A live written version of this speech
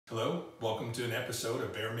Hello, welcome to an episode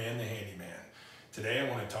of Bearman the Handyman. Today I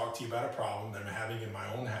want to talk to you about a problem that I'm having in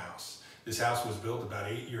my own house. This house was built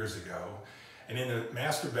about 8 years ago, and in the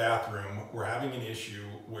master bathroom we're having an issue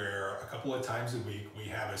where a couple of times a week we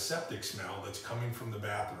have a septic smell that's coming from the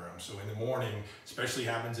bathroom. So in the morning, especially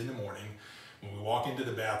happens in the morning, when we walk into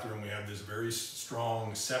the bathroom we have this very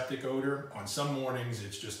strong septic odor. On some mornings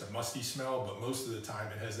it's just a musty smell, but most of the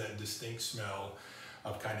time it has that distinct smell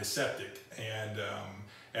of kind of septic. And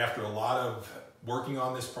after a lot of working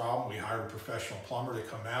on this problem, we hired a professional plumber to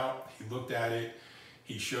come out. He looked at it.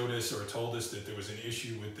 He showed us or told us that there was an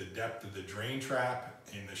issue with the depth of the drain trap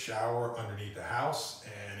in the shower underneath the house.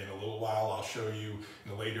 And in a little while, I'll show you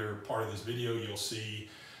in the later part of this video, you'll see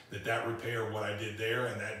that repair, what I did there,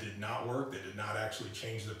 and that did not work. That did not actually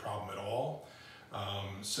change the problem at all.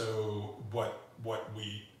 So what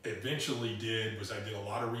we eventually did was I did a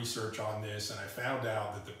lot of research on this, and I found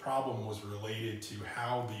out that the problem was related to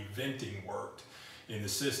how the venting worked in the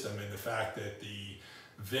system, and the fact that the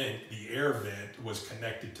air vent was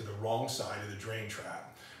connected to the wrong side of the drain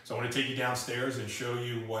trap. So I want to take you downstairs and show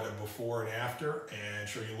you what a before and after, and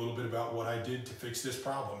show you a little bit about what I did to fix this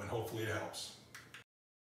problem, and hopefully it helps.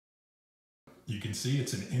 You can see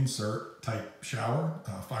it's an insert type shower,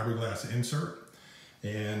 fiberglass insert.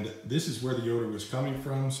 And this is where the odor was coming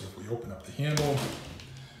from. So if we open up the handle,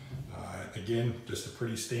 again, just a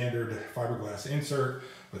pretty standard fiberglass insert,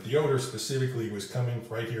 but the odor specifically was coming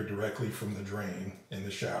right here directly from the drain in the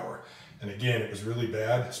shower. And again, it was really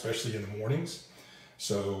bad, especially in the mornings.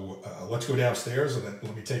 So let's go downstairs and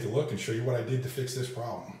let me take a look and show you what I did to fix this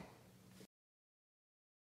problem.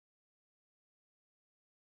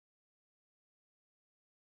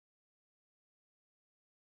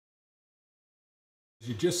 As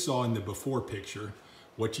you just saw in the before picture,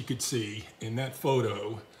 what you could see in that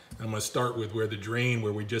photo, I'm going to start with where the drain,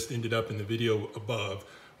 where we just ended up in the video above,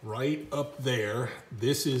 right up there.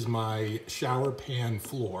 This is my shower pan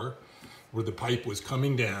floor where the pipe was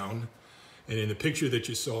coming down. And in the picture that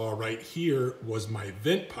you saw right here was my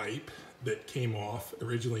vent pipe that came off,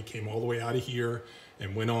 originally came all the way out of here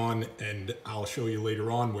and went on, and I'll show you later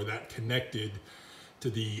on where that connected to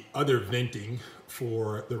the other venting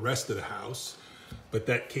for the rest of the house. But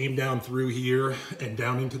that came down through here and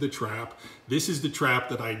down into the trap. This is the trap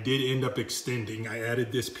that I did end up extending. I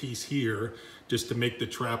added this piece here just to make the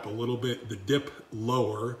trap a little bit, the dip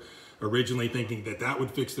lower, originally thinking that that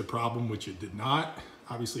would fix the problem, which it did not.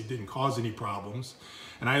 Obviously didn't cause any problems.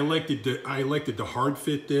 And I elected to hard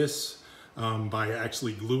fit this by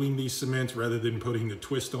actually gluing these cements rather than putting the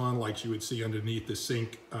twist on like you would see underneath the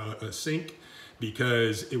sink,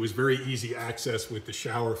 because it was very easy access with the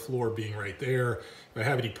shower floor being right there. If I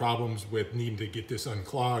have any problems with needing to get this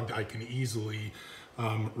unclogged, I can easily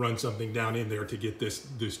run something down in there to get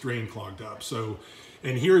this drain clogged up. So,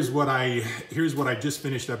 and here's what I just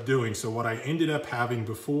finished up doing. So what I ended up having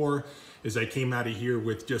before is I came out of here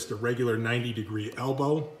with just a regular 90-degree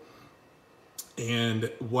elbow.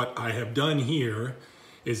 And what I have done here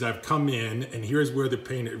is I've come in, and here's where the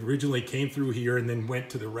paint originally came through here and then went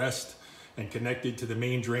to the rest and connected to the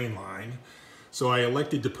main drain line. So I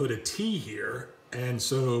elected to put a T here. And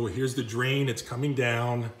so here's the drain, it's coming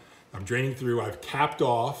down. I'm draining through. I've capped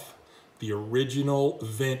off the original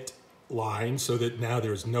vent line so that now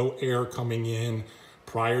there's no air coming in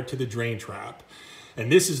prior to the drain trap. And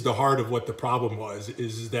this is the heart of what the problem was,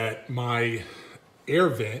 is that my air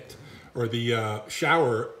vent, or the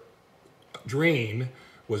shower drain,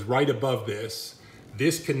 was right above this.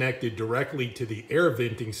 This connected directly to the air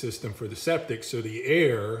venting system for the septic, so the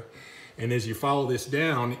air, and as you follow this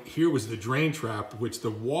down, here was the drain trap, which the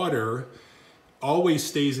water always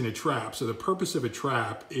stays in a trap. So the purpose of a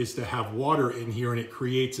trap is to have water in here, and it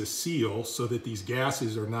creates a seal so that these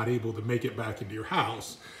gases are not able to make it back into your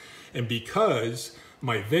house. And because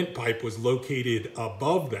my vent pipe was located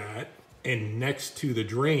above that and next to the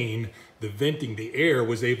drain, the venting, the air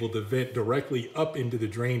was able to vent directly up into the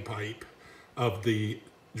drain pipe of the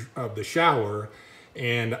shower,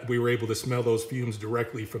 and we were able to smell those fumes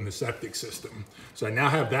directly from the septic system. So I now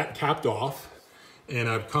have that capped off, and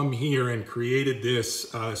I've come here and created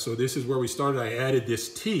this. So this is where we started. I added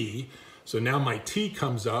this T. So now my T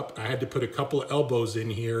comes up. I had to put a couple of elbows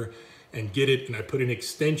in here and get it, and I put an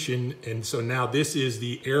extension. And so now this is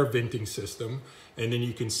the air venting system. And then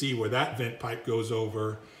you can see where that vent pipe goes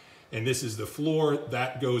over. And this is the floor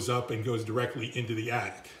that goes up and goes directly into the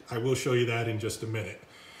attic. I will show you that in just a minute.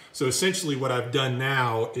 So essentially what I've done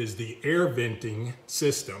now is the air venting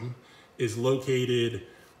system is located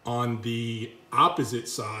on the opposite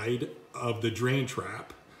side of the drain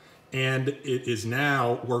trap, and it is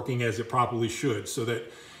now working as it probably should. So that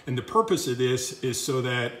And the purpose of this is so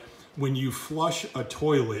that when you flush a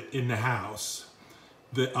toilet in the house,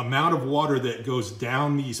 the amount of water that goes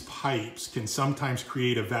down these pipes can sometimes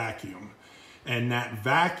create a vacuum. And that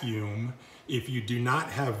vacuum, if you do not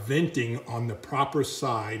have venting on the proper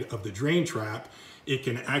side of the drain trap, it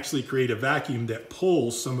can actually create a vacuum that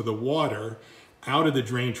pulls some of the water out of the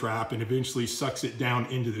drain trap and eventually sucks it down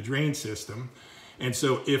into the drain system. And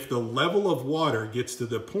so if the level of water gets to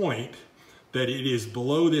the point that it is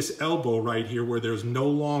below this elbow right here where it's no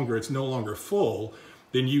longer full,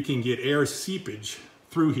 then you can get air seepage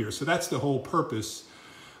through here. So that's the whole purpose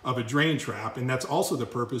of a drain trap. And that's also the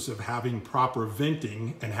purpose of having proper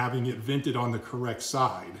venting and having it vented on the correct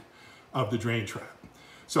side of the drain trap.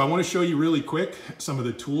 So I want to show you really quick some of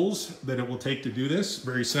the tools that it will take to do this.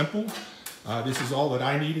 Very simple. This is all that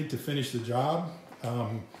I needed to finish the job.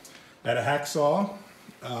 At a hacksaw,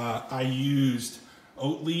 I used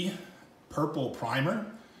Oatly purple primer,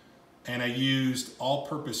 and I used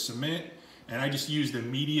all-purpose cement, and I just used a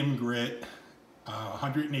medium grit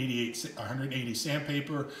 180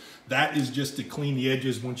 sandpaper. That is just to clean the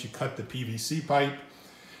edges once you cut the PVC pipe.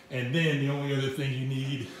 And then the only other thing you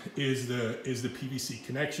need is the PVC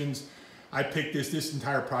connections. I picked this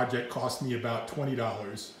entire project cost me about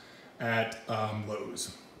 $20 at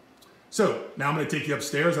Lowe's. So now I'm going to take you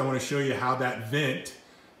upstairs. I want to show you how that vent,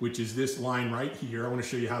 which is this line right here, I want to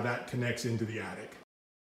show you how that connects into the attic.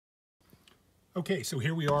 Okay, so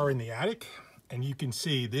here we are in the attic, and you can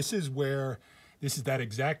see this is that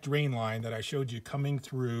exact drain line that I showed you coming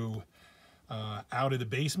through out of the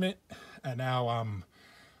basement. And now I'm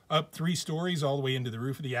up 3 stories all the way into the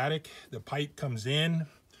roof of the attic. The pipe comes in,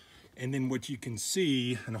 and then what you can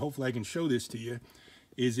see, and hopefully I can show this to you,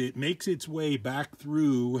 is it makes its way back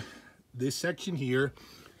through this section here,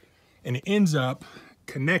 and it ends up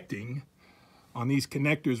connecting on these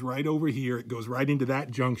connectors right over here. It goes right into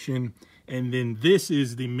that junction, and then this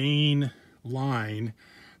is the main line,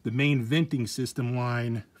 the main venting system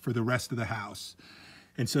line for the rest of the house.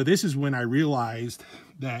 And so this is when I realized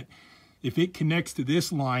that if it connects to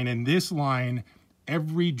this line and this line,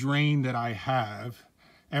 every drain that I have,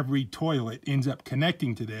 every toilet ends up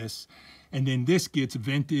connecting to this, and then this gets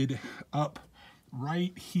vented up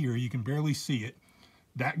right here. You can barely see it.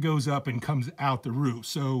 That goes up and comes out the roof.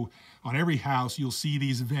 So on every house, you'll see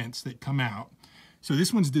these vents that come out. So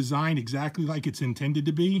this one's designed exactly like it's intended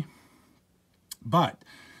to be, but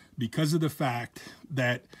because of the fact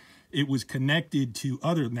that it was connected to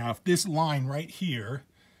other, now if this line right here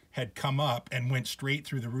had come up and went straight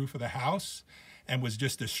through the roof of the house and was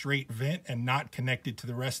just a straight vent and not connected to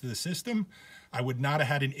the rest of the system, I would not have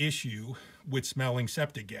had an issue with smelling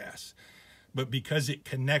septic gas. But because it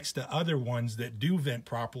connects to other ones that do vent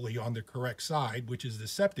properly on the correct side, which is the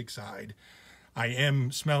septic side, I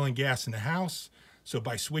am smelling gas in the house. So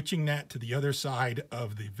by switching that to the other side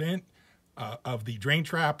of the vent, of the drain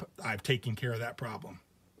trap, I've taken care of that problem.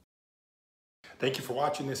 Thank you for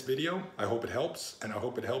watching this video. I hope it helps, and I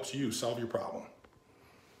hope it helps you solve your problem.